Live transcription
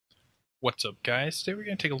What's up, guys? Today we're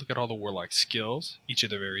going to take a look at all the Warlock skills, each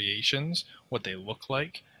of the variations, what they look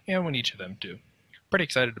like, and what each of them do. Pretty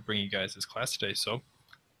excited to bring you guys this class today, so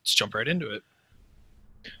let's jump right into it.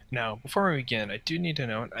 Now, before we begin, I do need to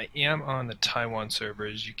note I am on the Taiwan server,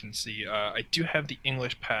 as you can see. I do have the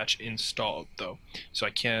English patch installed, though, so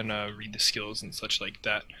I can read the skills and such like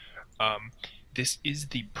that. This is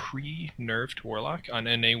the pre-nerfed Warlock. On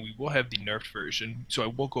NA, we will have the nerfed version, so I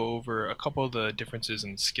will go over a couple of the differences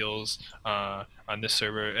in skills on this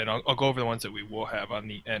server, and I'll go over the ones that we will have on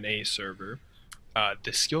the NA server.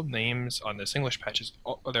 The skill names on this English patch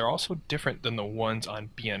they're also different than the ones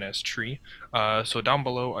on BNS tree. So down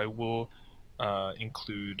below, I will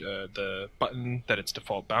include the button that it's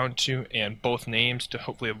default bound to, and both names to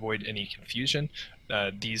hopefully avoid any confusion.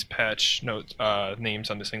 These patch notes names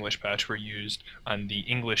on this English patch were used on the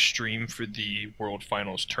English stream for the World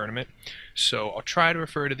Finals tournament. So I'll try to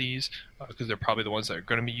refer to these because they're probably the ones that are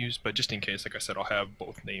going to be used, but just in case, like I said, I'll have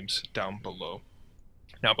both names down below.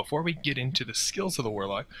 Now, before we get into the skills of the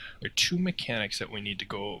Warlock, there are two mechanics that we need to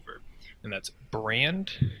go over, and that's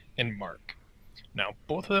Brand and Mark. Now,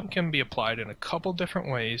 both of them can be applied in a couple different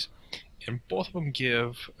ways, and both of them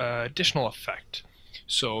give additional effect.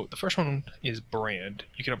 So the first one is Brand.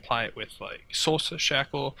 You can apply it with like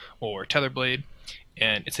Shackle or Tether Blade,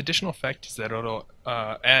 and its additional effect is that it'll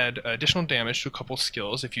add additional damage to a couple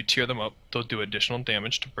skills. If you tier them up, they'll do additional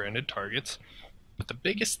damage to branded targets. But the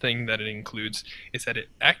biggest thing that it includes is that it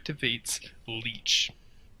activates Leech.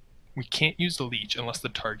 We can't use the Leech unless the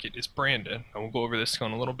target is branded. I will go over this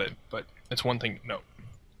in a little bit, but it's one thing to note.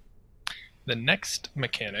 The next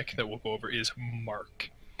mechanic that we'll go over is Mark.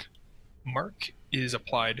 Mark is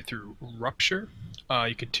applied through Rupture.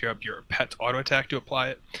 You can tier up your pet's auto attack to apply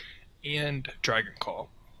it, and Dragoncall.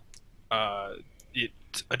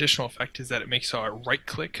 Its additional effect is that it makes a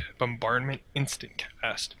right-click Bombardment instant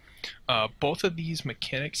cast. Both of these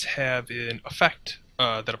mechanics have an effect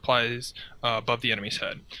that applies above the enemy's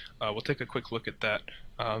head. We'll take a quick look at that.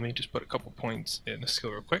 Let me just put a couple points in the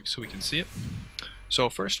skill real quick so we can see it. So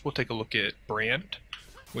first we'll take a look at Brand.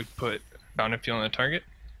 We put bound and feel on the target.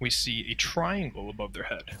 We see a triangle above their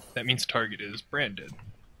head. That means the target is branded.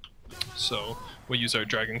 So we'll use our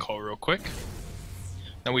Dragoncall real quick.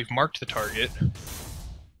 Now we've marked the target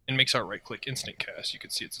and makes our right click instant cast. You can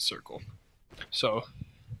see it's a circle. So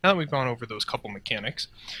now that we've gone over those couple mechanics,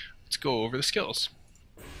 let's go over the skills.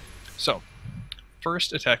 So,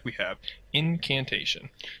 first attack we have Incantation.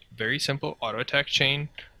 Very simple auto attack chain.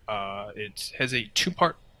 It has a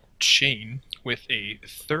two-part chain with a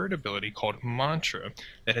third ability called Mantra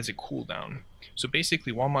that has a cooldown. So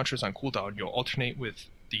basically, while Mantra's on cooldown, you'll alternate with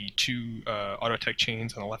the two auto attack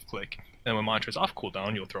chains on the left click, and when Mantra's off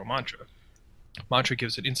cooldown, you'll throw Mantra. Mantra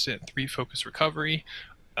gives an instant 3 focus recovery.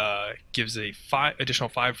 Gives a additional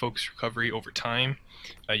 5 focus recovery over time.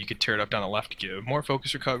 You could tear it up down the left to give more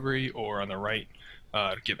focus recovery, or on the right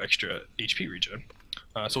to give extra HP regen.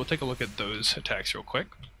 So we'll take a look at those attacks real quick.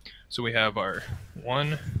 So we have our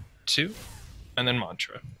 1, 2, and then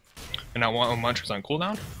Mantra. And now while Mantra's on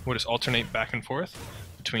cooldown, we'll just alternate back and forth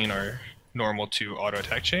between our normal 2 auto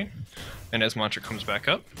attack chain. And as Mantra comes back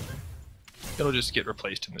up, it'll just get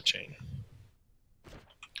replaced in the chain.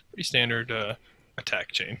 Pretty standard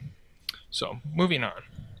attack chain. So moving on,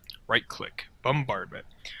 right click Bombardment.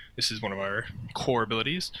 This is one of our core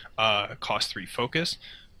abilities. Cost 3 focus.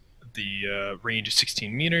 The range is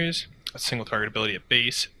 16 meters. A single target ability at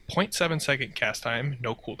base. 0.7 second cast time,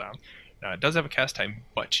 no cooldown. Now it does have a cast time,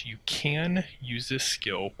 but you can use this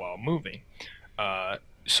skill while moving.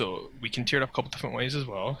 So we can tier it up a couple different ways as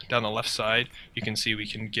well. Down the left side, you can see we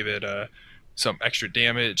can give it some extra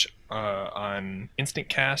damage on instant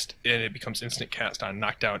cast, and it becomes instant cast on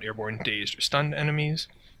knocked out, airborne, dazed, or stunned enemies.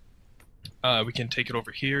 We can take it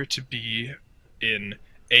over here to be an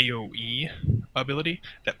AoE ability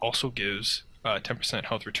that also gives 10%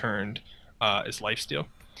 health returned as lifesteal.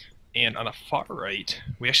 And on the far right,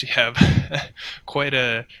 we actually have quite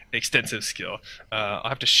an extensive skill. I'll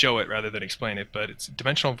have to show it rather than explain it, but it's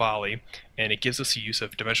Dimensional Volley, and it gives us the use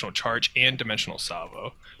of Dimensional Charge and Dimensional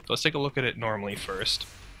Salvo. So let's take a look at it normally first.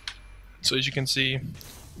 So as you can see,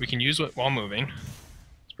 we can use it while moving.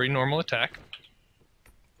 It's a pretty normal attack.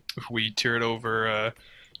 If we tier it over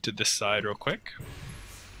to this side real quick,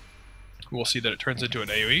 we'll see that it turns into an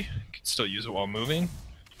AoE. You can still use it while moving,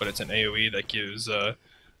 but it's an AoE that gives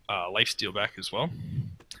lifesteal back as well.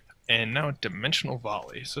 And now Dimensional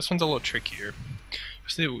Volley. So this one's a little trickier.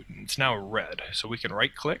 See, it's now red, so we can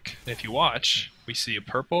right click, and if you watch, we see a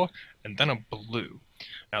purple and then a blue.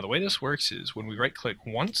 Now the way this works is when we right click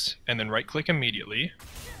once and then right click immediately,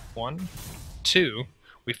 1, 2,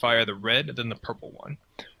 we fire the red then the purple one.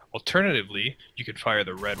 Alternatively, you could fire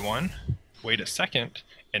the red one, wait a second,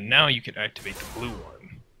 and now you can activate the blue one.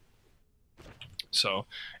 So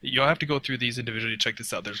you'll have to go through these individually to check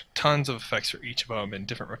this out. There's tons of effects for each of them and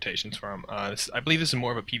different rotations for them. I believe this is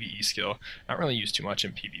more of a PvE skill. Not really used too much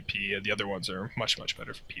in PvP. The other ones are much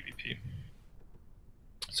better for PvP.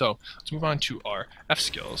 So let's move on to our F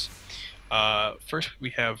skills. First we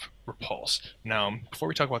have Repulse. Now before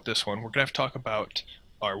we talk about this one, we're going to have to talk about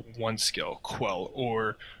our one skill, Quell,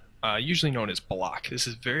 or usually known as Block. This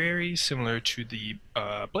is very similar to the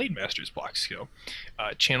Blade Master's Block skill.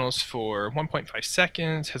 Channels for 1.5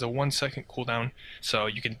 seconds, has a 1 second cooldown, so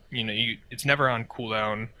you can, it's never on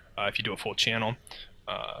cooldown if you do a full channel,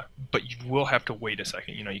 but you will have to wait a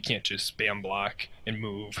second. You can't just spam block and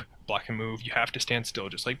move, block and move. You have to stand still,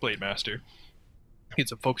 just like Blade Master.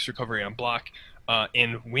 It's a focus recovery on block,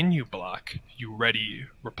 and when you block, you ready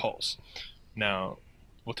Repulse. Now,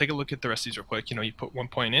 we'll take a look at the rest of these real quick. You put 1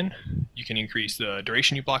 point in, you can increase the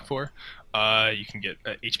duration you block for, you can get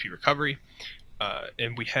HP recovery,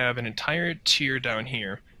 and we have an entire tier down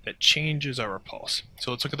here that changes our Repulse.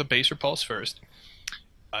 So let's look at the base Repulse first.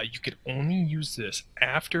 You could only use this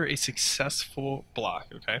after a successful block,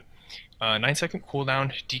 okay? 9 second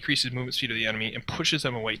cooldown, decreases movement speed of the enemy, and pushes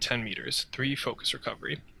them away 10 meters. 3 focus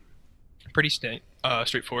recovery. Pretty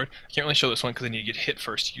straightforward. I can't really show this one because I need to get hit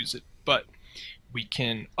first to use it, but we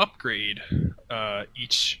can upgrade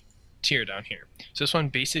each tier down here. So this one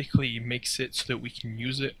basically makes it so that we can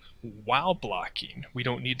use it while blocking. We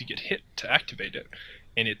don't need to get hit to activate it.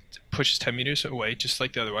 And it pushes 10 meters away, just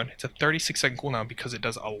like the other one. It's a 36 second cooldown because it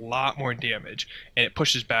does a lot more damage, and it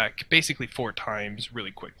pushes back basically 4 times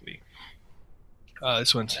really quickly.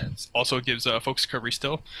 This one also gives focus recovery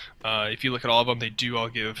still. If you look at all of them, they do all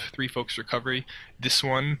give 3 focus recovery. This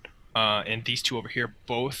one and these two over here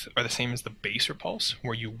both are the same as the base Repulse,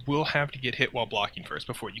 where you will have to get hit while blocking first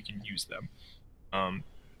before you can use them.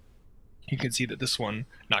 You can see that this one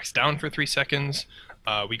knocks down for 3 seconds.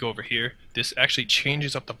 We go over here. This actually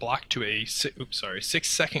changes up the block to a 6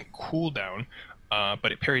 second cooldown,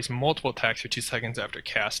 but it parries multiple attacks for 2 seconds after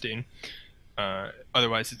casting.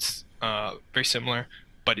 Otherwise, it's very similar,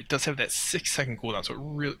 but it does have that 6 second cooldown,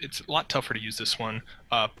 so it's a lot tougher to use this one.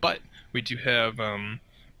 But we do have a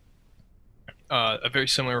very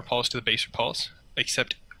similar Repulse to the base Repulse,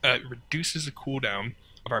 except it reduces the cooldown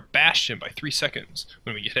of our Bastion by 3 seconds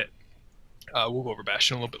when we get hit. We'll go over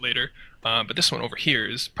Bastion a little bit later, but this one over here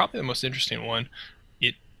is probably the most interesting one.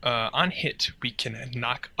 On hit, we can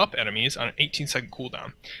knock up enemies on an 18 second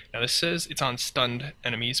cooldown. Now this says it's on stunned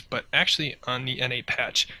enemies, but actually on the NA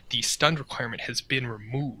patch, the stunned requirement has been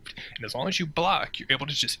removed, and as long as you block, you're able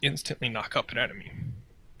to just instantly knock up an enemy.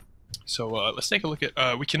 So let's take a look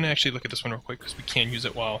at, we can actually look at this one real quick because we can use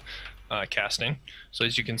it while casting. So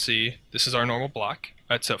as you can see, this is our normal block.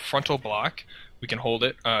 It's a frontal block. We can hold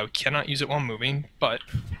it. We cannot use it while moving, but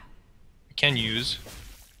we can use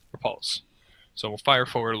Repulse. So we'll fire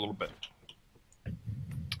forward a little bit.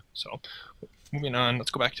 So moving on, let's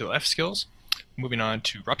go back to the F skills. Moving on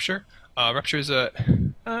to Rupture. Rupture is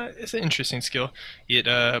it's an interesting skill. It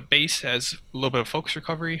base has a little bit of focus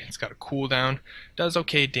recovery. It's got a cooldown. Does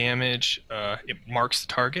okay damage. It marks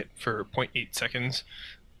the target for 0.8 seconds.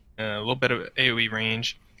 A little bit of AoE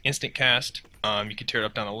range. Instant cast. You can tear it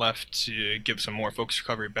up down the left to give some more focus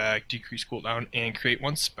recovery back, decrease cooldown, and create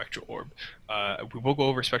 1 Spectral Orb. We will go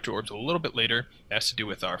over Spectral Orbs a little bit later. It has to do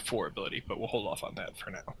with our 4 ability, but we'll hold off on that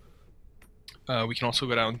for now. We can also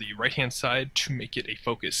go down the right-hand side to make it a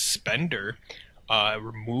focus spender.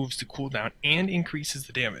 Removes the cooldown and increases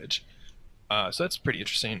the damage. So that's pretty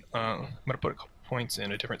interesting. I'm going to put a couple points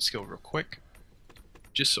in a different skill real quick,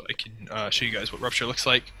 just so I can show you guys what Rupture looks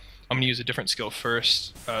like. I'm going to use a different skill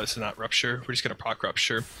first. This is not Rupture. We're just going to proc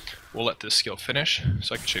Rupture. We'll let this skill finish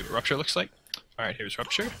so I can show you what Rupture looks like. Alright, here's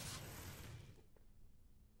Rupture.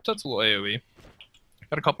 So that's a little AoE.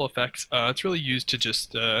 Got a couple effects. It's really used to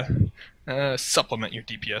just supplement your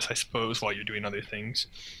DPS, I suppose, while you're doing other things.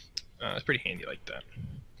 It's pretty handy like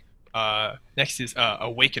that. Next is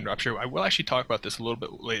Awakened Rupture. I will actually talk about this a little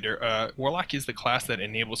bit later. Warlock is the class that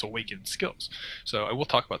enables Awakened skills. So I will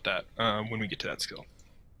talk about that when we get to that skill.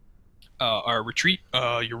 Our retreat,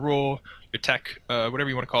 your roll, your tech, whatever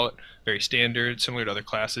you want to call it, very standard, similar to other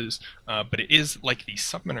classes, but it is like the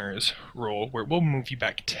summoner's roll, where it will move you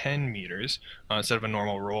back 10 meters instead of a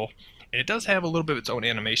normal roll. And it does have a little bit of its own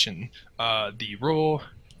animation. The roll,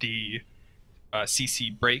 the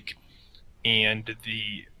CC break, and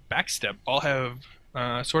the backstep all have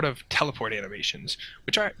sort of teleport animations,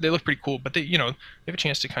 which they look pretty cool, but they have a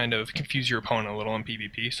chance to kind of confuse your opponent a little in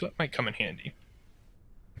PvP, so that might come in handy.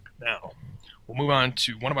 Now, we'll move on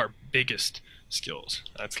to one of our biggest skills.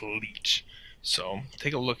 That's Leech. So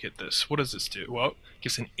take a look at this. What does this do? Well, it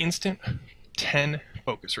gives an instant 10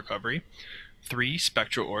 focus recovery, 3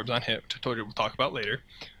 spectral orbs on hit, which I told you we'll talk about later.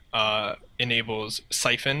 Enables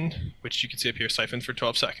Siphon, which you can see up here, Siphon for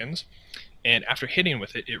 12 seconds. And after hitting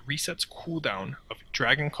with it, it resets cooldown of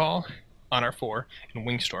Dragoncall on our 4 and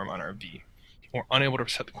Wingstorm on our V. We're unable to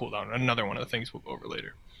reset the cooldown. Another one of the things we'll go over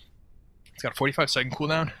later. It's got a 45-second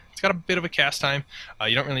cooldown. It's got a bit of a cast time.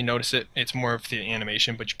 You don't really notice it. It's more of the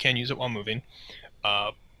animation, but you can use it while moving.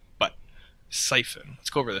 But Siphon, let's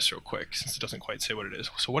go over this real quick since it doesn't quite say what it is.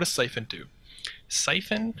 So what does Siphon do?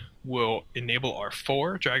 Siphon will enable our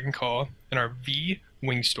 4 Dragoncall and our V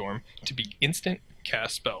Wingstorm to be instant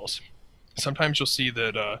cast spells. Sometimes you'll see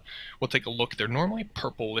that we'll take a look. They're normally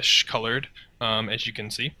purplish colored, as you can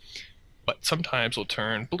see. But sometimes they'll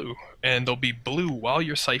turn blue, and they'll be blue while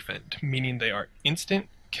you're siphoned, meaning they are instant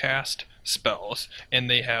cast spells, and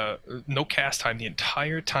they have no cast time the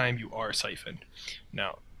entire time you are siphoned.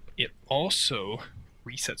 Now, it also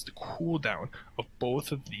resets the cooldown of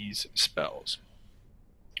both of these spells.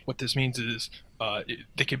 What this means is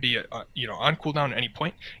they could be on cooldown at any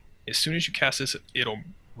point. As soon as you cast this, it'll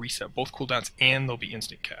reset both cooldowns, and they'll be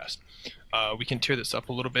instant cast. We can tear this up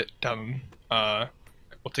a little bit down.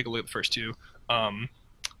 We'll take a look at the first two.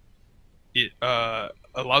 It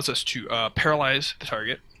allows us to paralyze the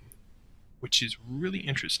target, which is really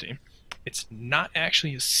interesting. It's not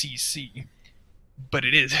actually a CC, but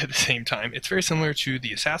it is at the same time. It's very similar to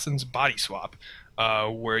the Assassin's Body Swap,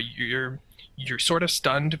 where you're sort of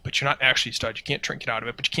stunned, but you're not actually stunned. You can't trinket out of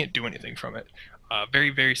it, but you can't do anything from it.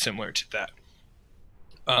 Very, very similar to that.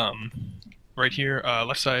 Right here,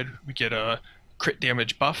 left side, we get a crit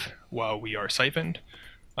damage buff while we are siphoned.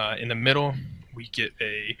 In the middle, we get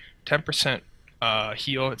a 10%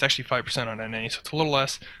 heal. It's actually 5% on NA, so it's a little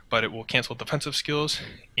less, but it will cancel defensive skills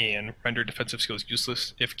and render defensive skills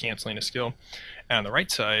useless if canceling a skill. And on the right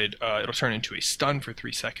side, it'll turn into a stun for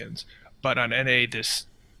 3 seconds. But on NA, this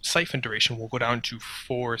siphon duration will go down to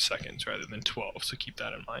 4 seconds rather than 12, so keep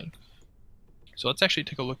that in mind. So let's actually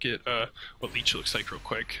take a look at what Leech looks like real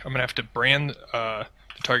quick. I'm going to have to brand the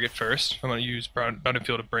target first. I'm going to use Bounded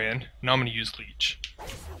Field to brand. Now I'm going to use Leech.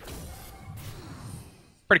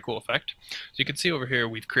 Pretty cool effect. So you can see over here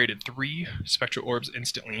we've created 3 spectral orbs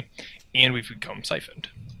instantly, and we've become siphoned.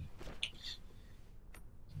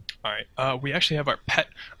 Alright, we actually have our pet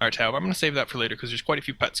on our tab. I'm going to save that for later because there's quite a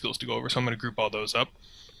few pet skills to go over, so I'm going to group all those up.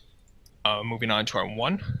 Moving on to our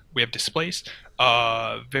 1, we have Displace.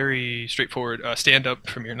 Very straightforward. Stand up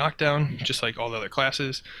from your knockdown, just like all the other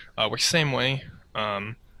classes. Works the same way.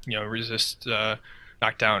 Resist,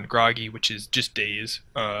 knockdown, groggy, which is just daze,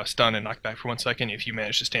 stun and knock back for 1 second. If you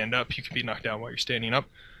manage to stand up, you can be knocked down while you're standing up.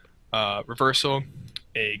 Reversal,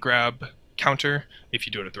 a grab counter. If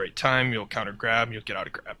you do it at the right time, you'll counter grab, and you'll get out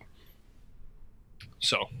of grab.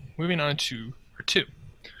 So, moving on to our 2,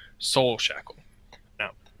 Soul Shackle.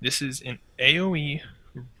 Now, this is an AoE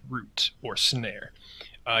root or snare.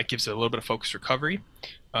 It gives it a little bit of focus recovery,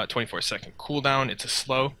 24-second cooldown. It's a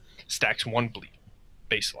slow, stacks 1 bleed,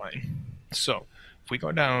 baseline. So, if we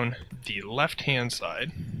go down the left-hand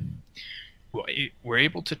side, we're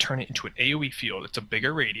able to turn it into an AoE field. It's a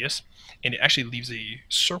bigger radius, and it actually leaves a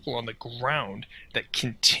circle on the ground that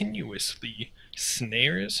continuously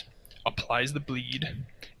snares, applies the bleed,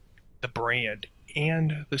 the brand,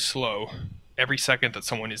 and the slow every second that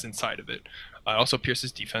someone is inside of it. It also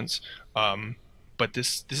pierces defense, but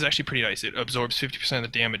this is actually pretty nice. It absorbs 50% of the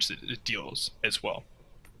damage that it deals as well.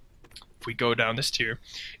 If we go down this tier,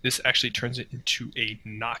 this actually turns it into a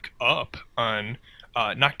knock up on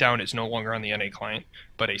knockdown is no longer on the NA client,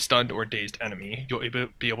 but a stunned or dazed enemy. You'll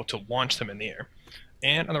be able to launch them in the air.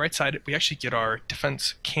 And on the right side, we actually get our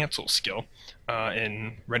defense cancel skill,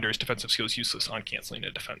 and renders defensive skills useless on canceling a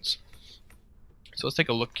defense. So let's take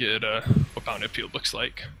a look at what Bounded Field looks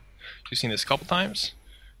like. You've seen this a couple times.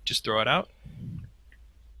 Just throw it out,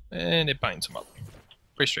 and it binds them up.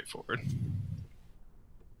 Pretty straightforward.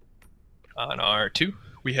 On our 2,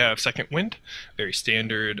 we have Second Wind, very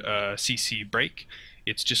standard CC break.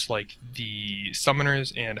 It's just like the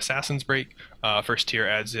Summoners and Assassins break. First tier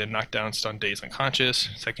adds in knockdown, stun, daze, unconscious.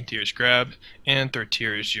 Second tier is grab, and third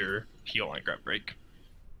tier is your heal on grab break.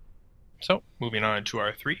 So, moving on to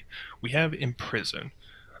our 3, we have Imprison.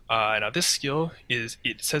 Now this skill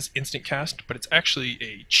it says instant cast, but it's actually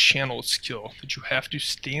a channel skill that you have to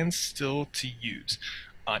stand still to use.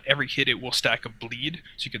 On every hit it will stack a bleed,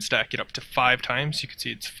 so you can stack it up to 5 times. You can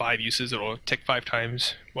see it's 5 uses, it'll tick 5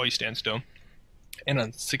 times while you stand still. And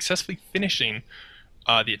on successfully finishing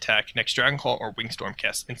the attack, next Dragoncall or Wingstorm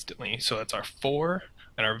casts instantly. So that's our 4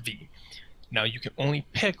 and our V. Now you can only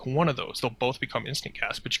pick one of those. They'll both become instant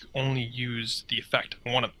cast, but you can only use the effect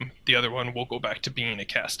on one of them. The other one will go back to being a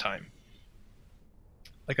cast time.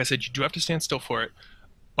 Like I said, you do have to stand still for it,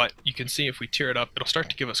 but you can see if we tear it up, it'll start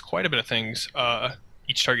to give us quite a bit of things.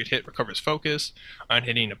 Each target hit recovers focus. On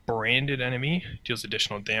hitting a branded enemy, deals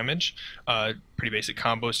additional damage. Pretty basic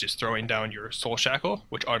combos, just throwing down your Soul Shackle,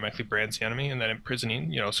 which automatically brands the enemy, and then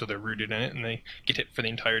imprisoning, so they're rooted in it and they get hit for the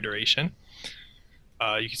entire duration.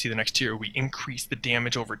 You can see the next tier, we increase the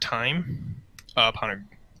damage over time. Upon a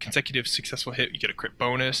consecutive successful hit, you get a crit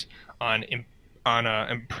bonus. On a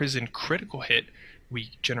Imprison critical hit,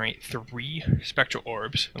 we generate 3 Spectral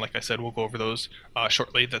Orbs, and like I said, we'll go over those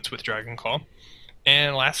shortly. That's with Dragoncall.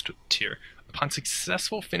 And last tier, upon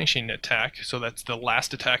successful finishing an attack, so that's the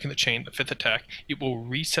last attack in the chain, the 5th attack, it will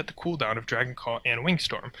reset the cooldown of Dragoncall and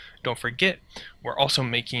Wingstorm. Don't forget, we're also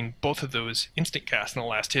making both of those instant cast in the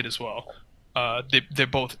last hit as well. They're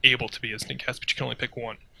both able to be instant cast, but you can only pick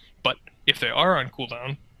one. But if they are on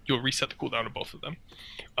cooldown, you'll reset the cooldown of both of them.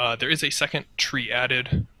 There is a second tree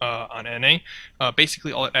added on NA.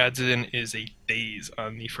 Basically, all it adds in is a daze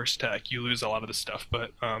on the first attack. You lose a lot of the stuff,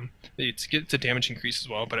 but it's a damage increase as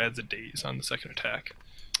well, but adds a daze on the second attack.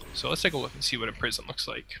 So let's take a look and see what Imprison looks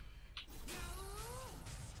like.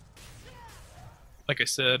 Like I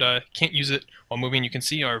said, can't use it while moving. You can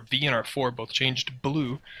see our V and our 4 both changed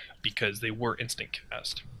blue because they were instant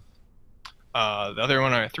cast. The other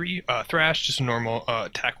one, our 3, Thrash, just a normal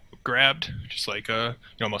attack grabbed, just like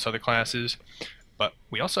most other classes. But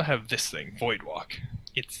we also have this thing, Void Walk.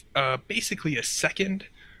 It's basically a second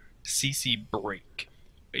CC break.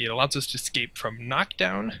 It allows us to escape from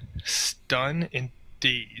knockdown, stun, and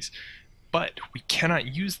daze. But we cannot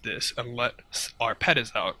use this unless our pet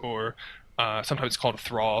is out, or sometimes it's called a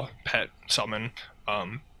thrall, pet, summon.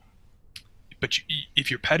 But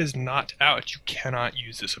if your pet is not out, you cannot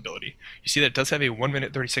use this ability. You see that it does have a 1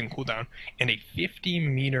 minute 30-second cooldown and a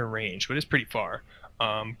 50-meter range, which is pretty far.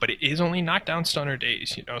 But it is only knockdown, stun, or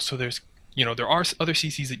daze. So there's, there are other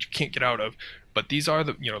CCs that you can't get out of, but these are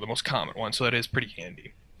the, the most common ones. So that is pretty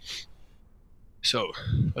handy. So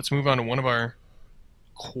let's move on to one of our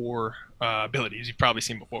core abilities you've probably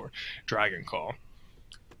seen before, Dragoncall.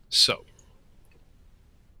 So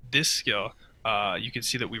this skill. You can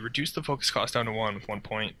see that we reduced the focus cost down to 1 with 1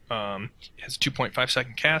 point. It has a 2.5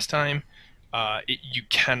 second cast time. You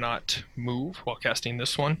cannot move while casting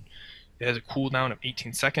this one. It has a cooldown of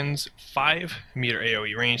 18 seconds, 5 meter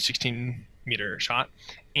AoE range, 16 meter shot,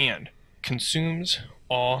 and consumes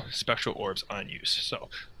all spectral orbs on use. So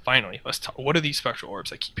finally, let's talk. What are these spectral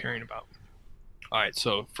orbs I keep hearing about? Alright,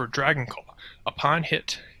 so for Dragoncall, upon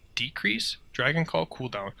hit, decrease Dragoncall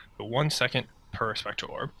cooldown to 1 second per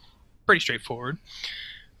spectral orb. Pretty straightforward.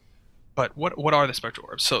 But what are the spectral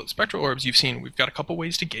orbs? So spectral orbs, you've seen, we've got a couple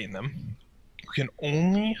ways to gain them. You can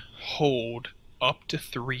only hold up to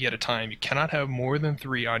 3 at a time. You cannot have more than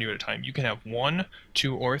 3 on you at a time. You can have 1,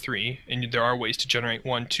 2, or 3, and there are ways to generate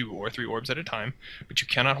 1, 2, or 3 orbs at a time, but you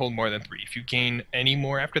cannot hold more than 3. If you gain any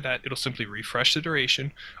more after that, it'll simply refresh the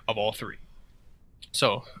duration of all 3.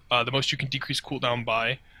 So the most you can decrease cooldown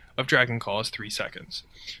by of Dragoncall is 3 seconds.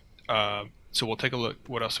 So we'll take a look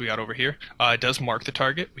what else we got over here. It does mark the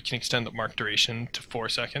target. We can extend the mark duration to 4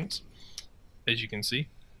 seconds, as you can see.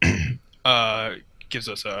 Gives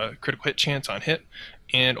us a critical hit chance on hit.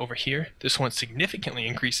 And over here, this one significantly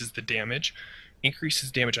increases the damage,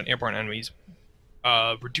 increases damage on airborne enemies,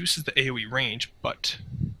 reduces the AoE range, but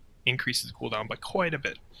increases the cooldown by quite a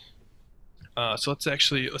bit. So let's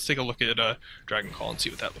take a look at Dragoncall and see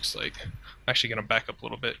what that looks like. I'm actually going to back up a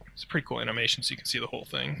little bit. It's a pretty cool animation so you can see the whole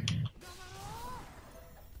thing.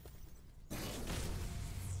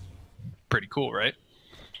 Pretty cool, right?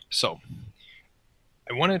 So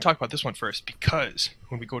I wanted to talk about this one first because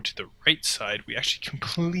when we go to the right side, we actually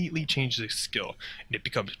completely change the skill and it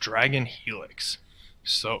becomes Dragon Helix.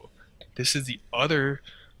 So this is the other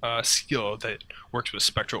skill that works with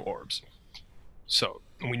spectral orbs. So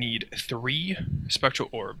we need 3 spectral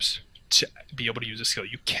orbs to be able to use this skill.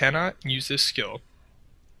 You cannot use this skill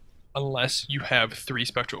unless you have 3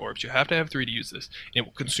 spectral orbs. You have to have 3 to use this, and it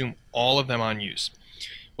will consume all of them on use.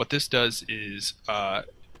 What this does is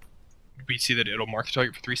we see that it'll mark the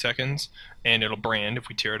target for 3 seconds, and it'll brand if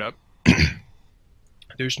we tear it up.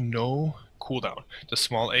 There's no cooldown. It's a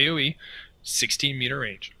small AoE, 16 meter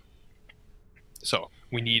range. So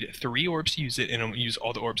we need 3 orbs to use it, and it'll use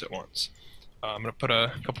all the orbs at once. I'm going to put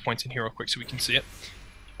a couple points in here real quick so we can see it.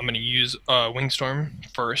 I'm going to use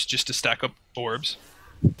Wingstorm first just to stack up orbs.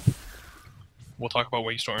 We'll talk about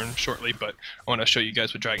Wingstorm shortly, but I want to show you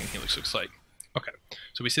guys what Dragon Helix looks like. Okay,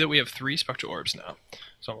 so we see that we have 3 spectral orbs now.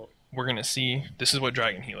 So we're going to see, this is what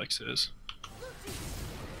Dragon Helix is.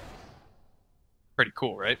 Pretty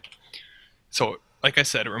cool, right? So, like I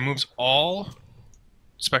said, it removes all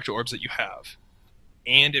spectral orbs that you have,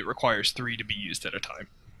 and it requires 3 to be used at a time.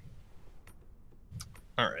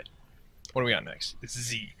 Alright, what do we got next? It's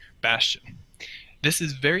Z, Bastion. This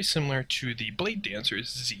is very similar to the Blade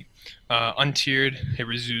Dancer's Z. Untiered, it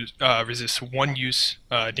resists 1 use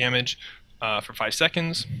damage for 5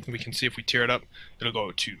 seconds. We can see if we tear it up, it'll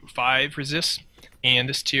go to 5 resists. And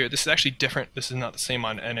this tier, this is actually different. This is not the same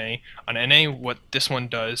on NA. On NA, what this one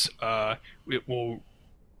does, it will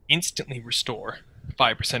instantly restore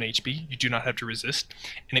 5% HP. You do not have to resist.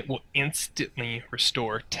 And it will instantly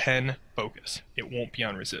restore 10 focus. It won't be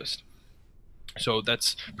on resist. So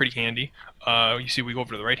that's pretty handy. You see we go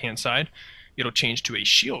over to the right hand side, it'll change to a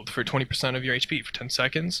shield for 20% of your HP for 10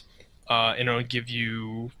 seconds, and it'll give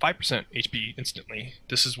you 5% HP instantly.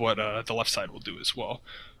 This is what the left side will do as well,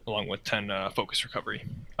 along with 10 focus recovery.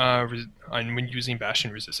 And when using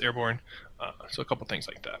Bastion, resist airborne, so a couple things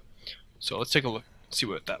like that. So let's take a look, see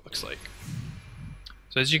what that looks like.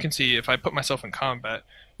 So as you can see, if I put myself in combat,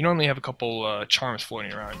 you normally have a couple charms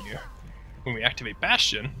floating around you. When we activate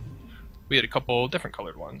Bastion, we had a couple different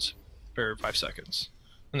colored ones for 5 seconds,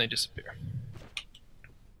 and they disappear.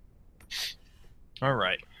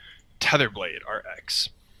 Alright, Tether Blade RX.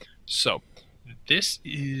 So, this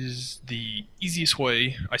is the easiest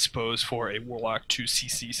way, I suppose, for a Warlock to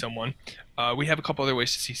CC someone. We have a couple other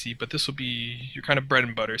ways to CC, but this will be your kind of bread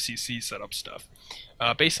and butter CC setup stuff.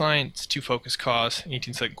 Baseline, it's 2 focus cost,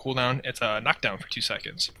 18-second cooldown. It's a knockdown for 2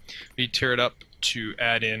 seconds. We tear it up to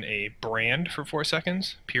add in a brand for 4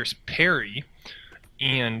 seconds, pierce parry,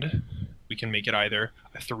 and we can make it either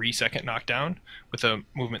a 3-second knockdown with a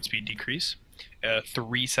movement speed decrease, a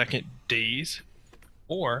 3-second daze,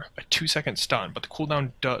 or a 2-second stun, but the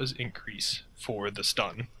cooldown does increase for the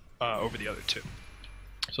stun over the other 2.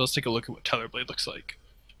 So let's take a look at what Tether Blade looks like.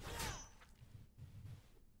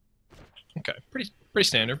 Okay, pretty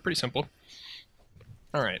standard, pretty simple.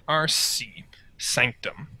 Alright, RC,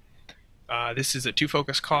 Sanctum. This is a 2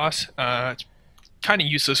 focus cost. It's kind of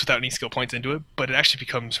useless without any skill points into it, but it actually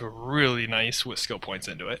becomes really nice with skill points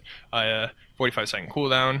into it. 45-second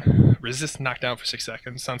cooldown, resist knockdown for 6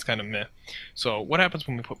 seconds, sounds kind of meh. So what happens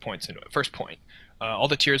when we put points into it? First point, all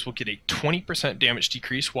the tiers will get a 20% damage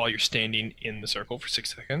decrease while you're standing in the circle for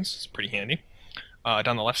 6 seconds. It's pretty handy.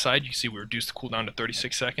 Down the left side, you see we reduce the cooldown to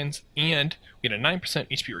 36 seconds, and we get a 9%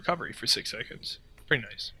 HP recovery for 6 seconds. Pretty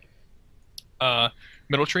nice.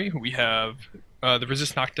 Middle tree, we have the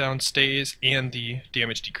resist knockdown stays and the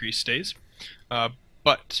damage decrease stays,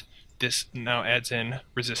 but this now adds in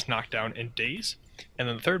resist knockdown and daze, and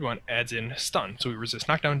then the third one adds in stun, so we resist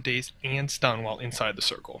knockdown, daze, and stun while inside the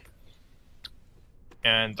circle.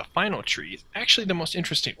 And the final tree is actually the most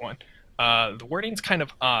interesting one. The wording's kind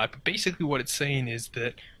of odd, but basically what it's saying is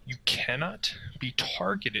that you cannot be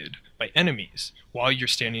targeted by enemies while you're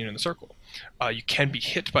standing in the circle. You can be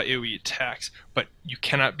hit by AoE attacks, but you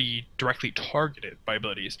cannot be directly targeted by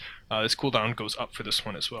abilities. This cooldown goes up for this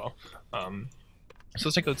one as well. So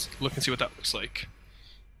let's take a look and see what that looks like.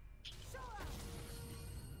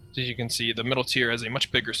 So as you can see, the middle tier has a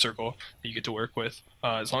much bigger circle that you get to work with.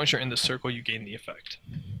 As long as you're in the circle, you gain the effect.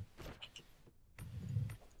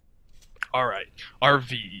 Alright,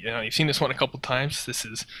 RV. You've seen this one a couple times. This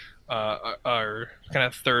is our kind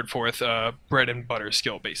of third, fourth bread and butter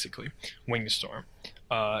skill, basically. Wingstorm.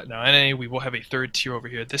 Now, NA, we will have a third tier over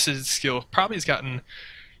here. This is skill probably has gotten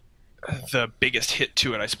the biggest hit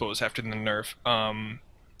to it, I suppose, after the nerf.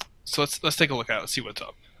 So let's take a look at it. Let's see what's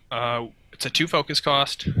up. It's a 2 focus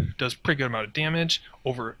cost, does pretty good amount of damage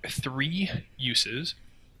over 3 uses,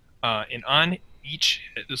 and on each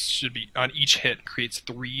hit, this should be on each hit, creates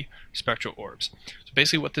 3 spectral orbs. So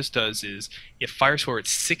basically what this does is it fires forward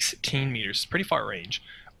 16 meters, it's pretty far range.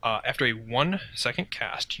 After a 1-second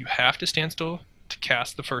cast, you have to stand still to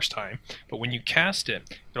cast the first time, but when you cast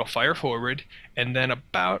it, it'll fire forward, and then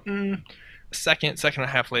about a second and a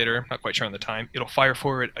half later, not quite sure on the time, it'll fire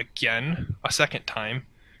forward again a second time,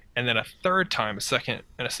 and then a third time about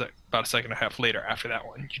a second and a half later after that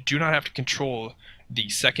one. You do not have to control the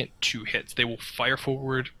second 2 hits. They will fire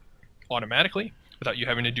forward automatically without you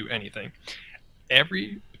having to do anything.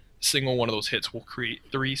 Every single one of those hits will create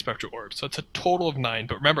 3 spectral orbs, so it's a total of 9,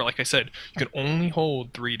 but remember, like I said, you can only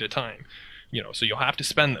hold 3 at a time. So you'll have to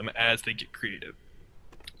spend them as they get created.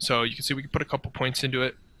 So you can see we can put a couple points into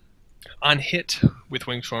it. On hit with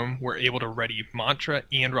Wingstorm, we're able to ready Mantra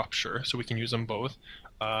and Rupture, so we can use them both.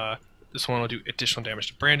 This one will do additional damage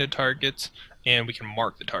to branded targets, and we can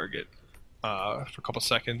mark the target for a couple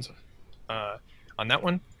seconds on that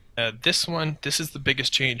one. This is the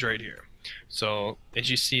biggest change right here. So as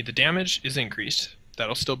you see, the damage is increased.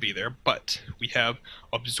 That'll still be there, but we have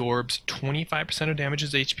absorbs 25% of damage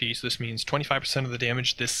as HP, so this means 25% of the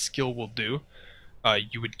damage this skill will do.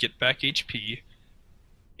 You would get back HP,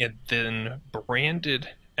 and then branded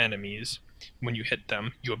enemies, when you hit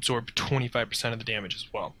them, you absorb 25% of the damage as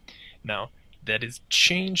well. Now, that is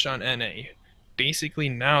changed on NA. Basically,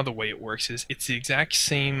 now the way it works is it's the exact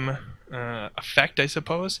same effect, I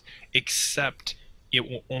suppose, except it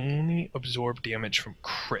will only absorb damage from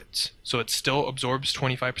crits. So it still absorbs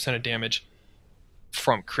 25% of damage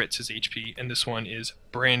from crits as HP, and this one is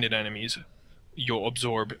branded enemies. You'll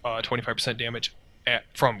absorb 25% damage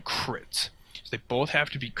from crits. So they both have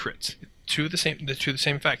to be crits. The two of the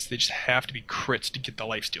same effects, they just have to be crits to get the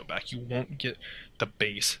lifesteal back. You won't get the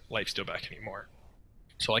base lifesteal back anymore.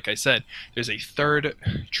 So like I said, there's a third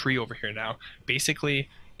tree over here now. Basically,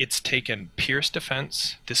 it's taken Pierce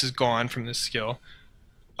Defense. This is gone from this skill.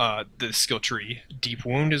 The skill tree. Deep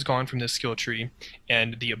Wound is gone from this skill tree,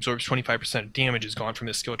 and the absorbs 25% damage is gone from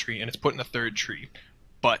this skill tree, and it's put in a third tree.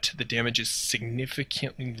 But the damage is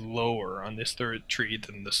significantly lower on this third tree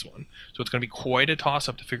than this one. So it's going to be quite a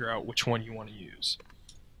toss-up to figure out which one you want to use.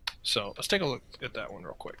 So let's take a look at that one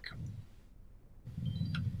real quick.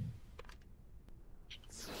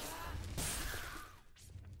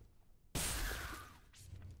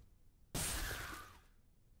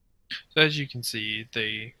 So as you can see,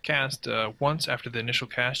 they cast once after the initial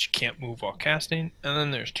cast. You can't move while casting, and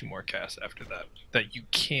then there's 2 more casts after that that you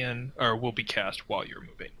can or will be cast while you're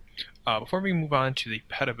moving. Before we move on to the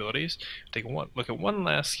pet abilities, take a look at one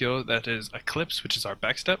last skill, that is Eclipse, which is our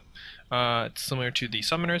backstep. It's similar to the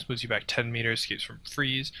Summoners, moves you back 10 meters, escapes from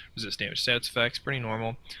freeze, resists damage stats effects, pretty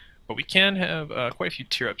normal. But we can have quite a few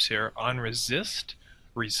tier-ups here. On Resist,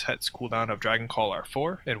 resets cooldown of Dragoncall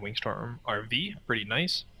R4 and Wingstorm RV, pretty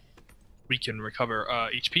nice. We can recover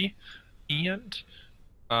HP, and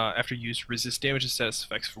after use, resist damage and status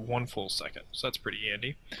effects for 1 full second. So that's pretty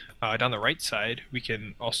handy. Down the right side, we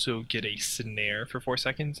can also get a snare for 4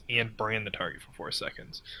 seconds and brand the target for 4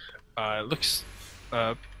 seconds. It looks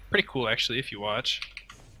pretty cool, actually, if you watch.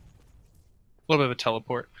 A little bit of a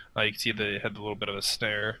teleport. You can see they had a little bit of a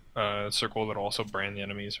snare circle that will also brand the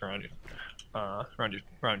enemies around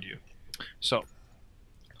you. So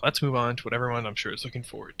let's move on to what everyone, I'm sure, is looking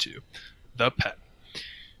forward to. The pet.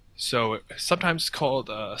 So sometimes it's called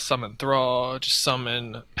summon thrall, just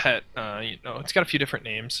summon pet. It's got a few different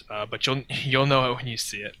names, but you'll know it when you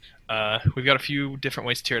see it. We've got a few different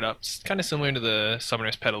ways to tier it up. It's kind of similar to the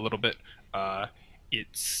summoner's pet a little bit.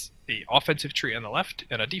 It's a offensive tree on the left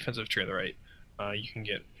and a defensive tree on the right. You can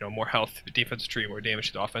get more health to the defensive tree, more damage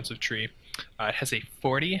to the offensive tree. It has a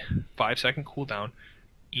 45-second cooldown.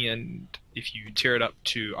 And if you tear it up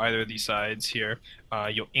to either of these sides here,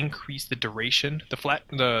 you'll increase the duration.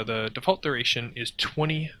 The default duration is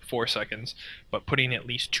 24 seconds, but putting at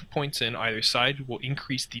least 2 points in either side will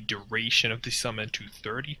increase the duration of the summon to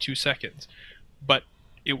 32 seconds. But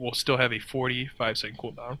it will still have a 45-second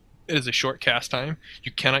cooldown. It is a short cast time.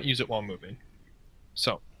 You cannot use it while moving.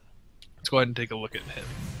 So let's go ahead and take a look at him.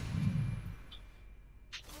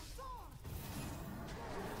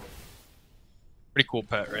 Pretty cool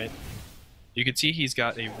pet, right? You can see he's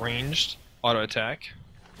got a ranged auto attack,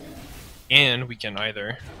 and we can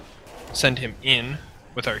either send him in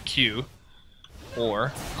with our Q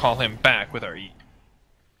or call him back with our E.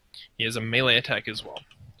 He has a melee attack as well.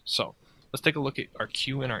 So let's take a look at our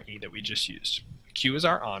Q and our E that we just used. Q is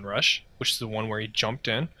our Onrush, which is the one where he jumped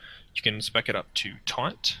in. You can spec it up to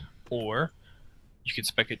taunt, or you can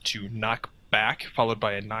spec it to knock back, followed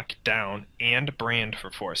by a knockdown and brand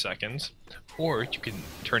for 4 seconds, or you can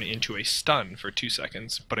turn it into a stun for 2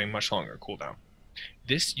 seconds, but a much longer cooldown.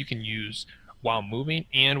 This you can use while moving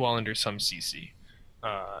and while under some CC.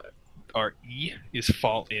 Our E is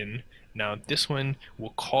fall in. Now this one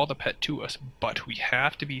will call the pet to us, but we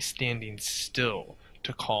have to be standing still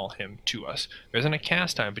to call him to us. There isn't a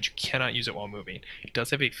cast time, but you cannot use it while moving. It does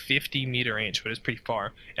have a 50-meter range, but it's pretty far.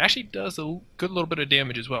 It actually does a good little bit of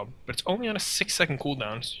damage as well, but it's only on a 6-second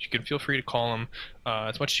cooldown, so you can feel free to call him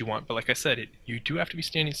as much as you want. But like I said, you do have to be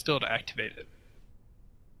standing still to activate it.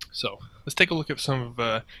 So let's take a look at some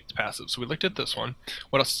of its passives. So we looked at this one.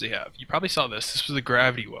 What else does he have? You probably saw this. This was the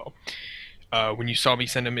Gravity Well. When you saw me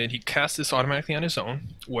send him in, he casts this automatically on his own,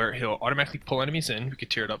 where he'll automatically pull enemies in. We could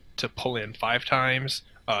tear it up to pull in 5 times,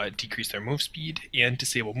 decrease their move speed, and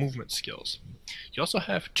disable movement skills. You also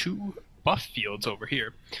have 2 buff fields over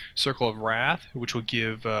here. Circle of Wrath, which will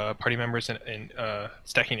give party members an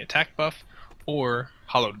stacking attack buff, or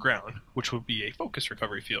Hallowed Ground, which will be a focus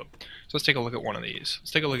recovery field. So let's take a look at one of these.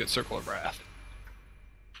 Let's take a look at Circle of Wrath.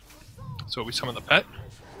 So we summon the pet.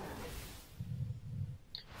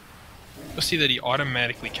 you'll see that he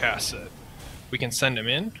automatically casts it. We can send him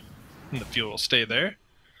in, and the field will stay there.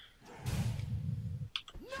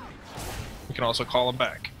 We can also call him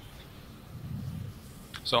back.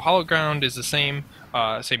 So Hollow Ground is the same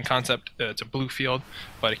concept. It's a blue field,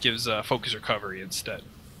 but it gives focus recovery instead.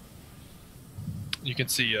 You can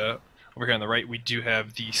see over here on the right, we do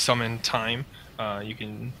have the summon time. You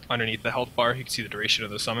can, underneath the health bar, you can see the duration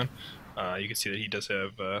of the summon. You can see that he does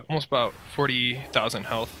have almost about 40,000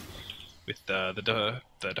 health with the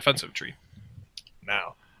defensive tree.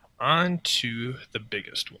 Now, on to the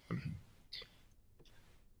biggest one.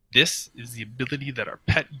 This is the ability that our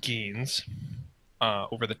pet gains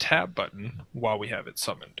over the tab button while we have it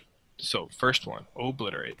summoned. So, first one,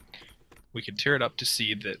 Obliterate. We can tear it up to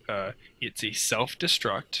see that it's a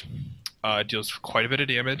self-destruct, deals quite a bit of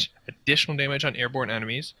damage, additional damage on airborne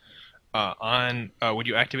enemies. When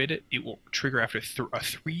you activate it, it will trigger after a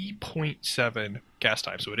 3.7 cast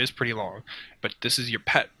time, so it is pretty long. But this is your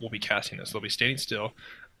pet will be casting this. They'll be standing still.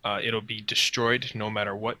 It'll be destroyed no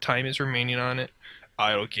matter what time is remaining on it.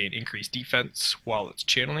 It'll gain increased defense while it's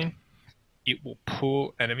channeling. It will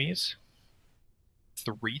pull enemies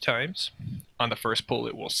 3 times. On the first pull,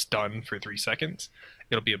 it will stun for 3 seconds.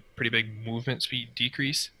 It'll be a pretty big movement speed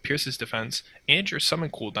decrease, pierces defense, and your summon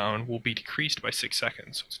cooldown will be decreased by 6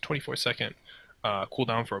 seconds. So it's a 24-second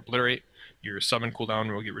cooldown for Obliterate. Your summon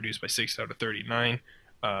cooldown will get reduced by 6 out of 39.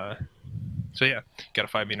 So yeah, got a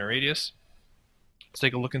 5-meter radius. Let's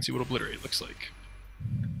take a look and see what Obliterate looks like.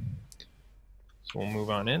 So we'll move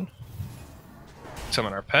on in,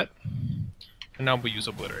 summon our pet, and now we'll use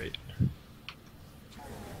Obliterate.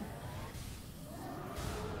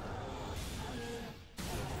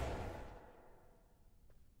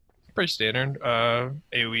 Pretty standard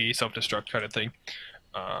AoE self-destruct kind of thing.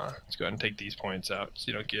 Let's go ahead and take these points out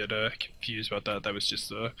so you don't get confused about that. That was just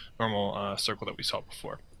the normal circle that we saw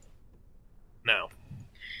before. Now,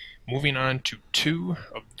 moving on to 2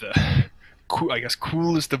 of the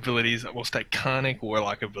coolest abilities, most iconic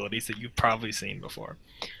Warlock abilities that you've probably seen before.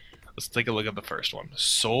 Let's take a look at the first one,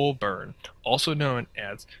 Soulburn, also known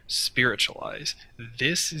as Spiritualize.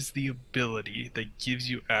 This is the ability that gives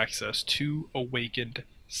you access to awakened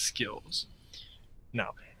skills.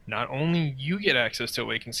 Now, not only you get access to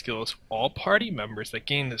awakened skills, all party members that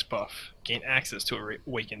gain this buff gain access to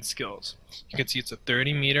awakened skills. You can see it's a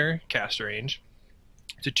 30-meter cast range.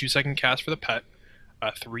 It's a 2-second cast for the pet,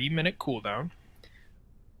 a 3-minute cooldown.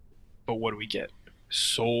 But what do we get?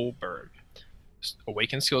 Soulburn.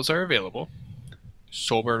 Awakened skills are available.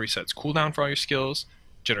 Soulburn resets cooldown for all your skills,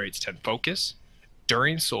 generates 10 focus.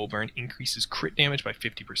 During Soulburn, increases crit damage by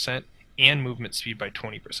 50% and movement speed by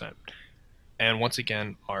 20%. And once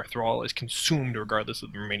again, our Thrall is consumed regardless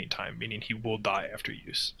of the remaining time, meaning he will die after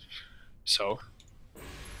use. So,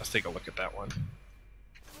 let's take a look at that one.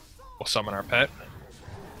 We'll summon our pet.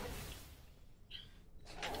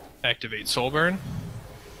 Activate Soulburn.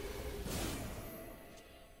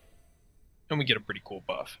 And we get a pretty cool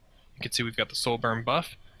buff. You can see we've got the Soulburn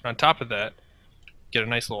buff. And on top of that, get a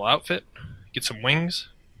nice little outfit, get some wings.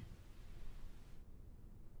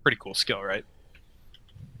 Pretty cool skill, right?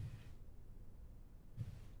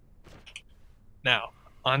 Now,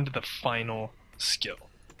 on to the final skill.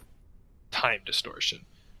 Time Distortion.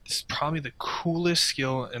 This is probably the coolest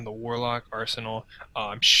skill in the Warlock arsenal.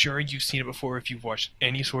 I'm sure you've seen it before if you've watched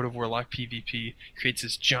any sort of Warlock PvP. It creates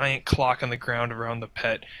this giant clock on the ground around the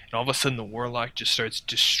pet, and all of a sudden the Warlock just starts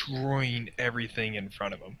destroying everything in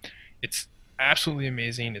front of him. It's absolutely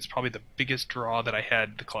amazing. It's probably the biggest draw that I had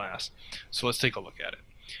in the class. So let's take a look at it.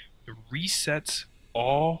 It resets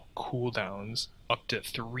all cooldowns up to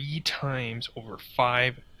 3 times over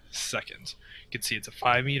 5 seconds. You can see it's a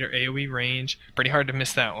 5-meter AoE range. Pretty hard to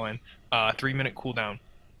miss that one. 3-minute cooldown.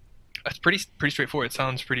 That's pretty straightforward. It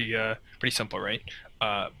sounds pretty simple, right?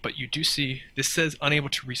 But you do see this says unable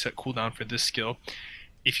to reset cooldown for this skill.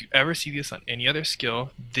 If you ever see this on any other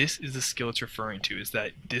skill, this is the skill it's referring to. Is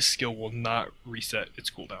that this skill will not reset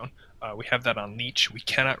its cooldown. We have that on Leech. We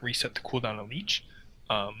cannot reset the cooldown on Leech.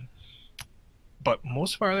 But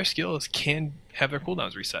most of our other skills can have their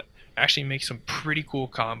cooldowns reset. Actually make some pretty cool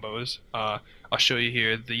combos. I'll show you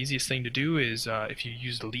here. The easiest thing to do is if you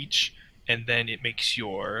use the Leech, and then it makes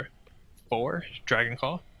your 4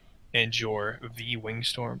 Dragoncall and your V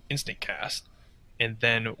Wingstorm instant cast. And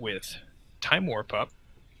then with Time Warp Up,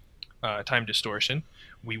 Time Distortion,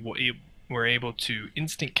 we're able to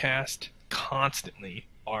instant cast constantly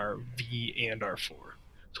our V and our 4.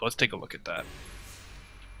 So let's take a look at that.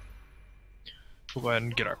 We'll go ahead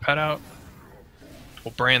and get our pet out.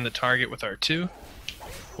 We'll brand the target with our 2.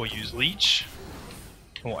 We'll use Leech.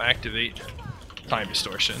 And we'll activate Time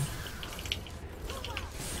Distortion.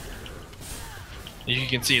 As you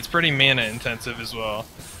can see, it's pretty mana intensive as well.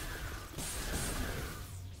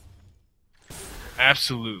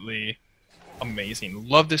 Absolutely amazing.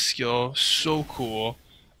 Love this skill. So cool.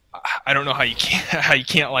 I don't know how you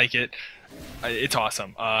can't like it. It's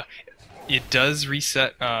awesome. It does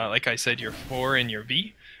reset, like I said, your 4 and your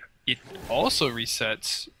V. It also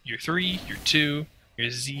resets your 3, your 2,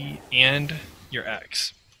 your Z, and your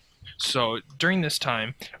X. So during this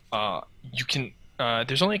time, you can.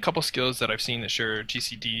 There's only a couple skills that I've seen that share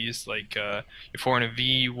GCDs, like your 4 and a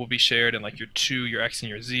V will be shared, and like your 2, your X, and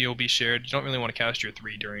your Z will be shared. You don't really want to cast your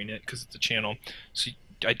 3 during it because it's a channel. So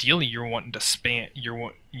ideally, you're wanting to spam.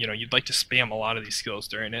 You'd like to spam a lot of these skills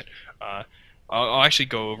during it. I'll actually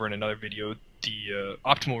go over in another video the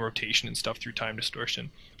optimal rotation and stuff through time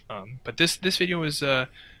distortion. But this video is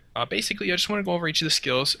basically I just want to go over each of the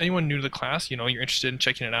skills. Anyone new to the class, you're interested in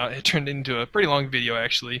checking it out. It turned into a pretty long video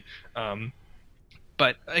actually.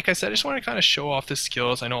 But like I said, I just want to kind of show off the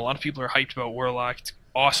skills. I know a lot of people are hyped about Warlock. It's an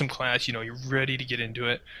awesome class. You're ready to get into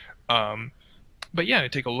it. But yeah,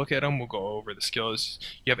 take a look at them. We'll go over the skills.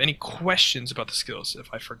 You have any questions about the skills?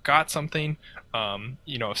 If I forgot something,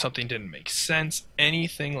 if something didn't make sense,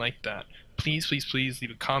 anything like that, please leave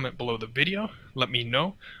a comment below the video. Let me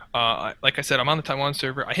know. Like I said, I'm on the Taiwan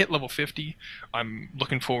server. I hit level 50. I'm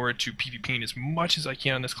looking forward to PvPing as much as I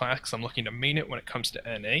can on this class because I'm looking to main it when it comes to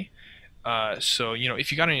NA. So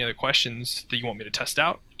if you got any other questions that you want me to test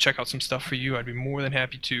out, check out some stuff for you. I'd be more than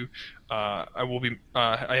happy to. I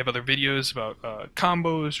have other videos about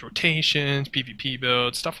combos, rotations, PvP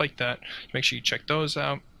builds, stuff like that. Make sure you check those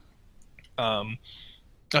out.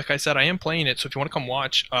 Like I said, I am playing it, so if you want to come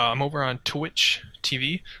watch, I'm over on Twitch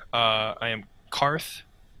TV. I am Karth_WS.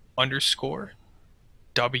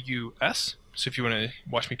 So if you want to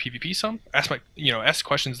watch me PvP some, ask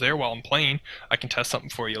questions there while I'm playing. I can test something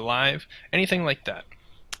for you live, anything like that.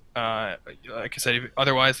 Like I said,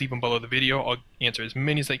 otherwise leave them below the video. I'll answer as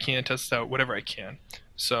many as I can, test out whatever I can.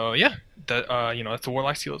 So yeah, that's the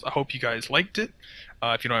Warlock skills. I hope you guys liked it.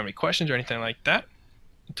 If you don't have any questions or anything like that,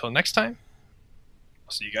 until next time,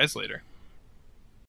 I'll see you guys later.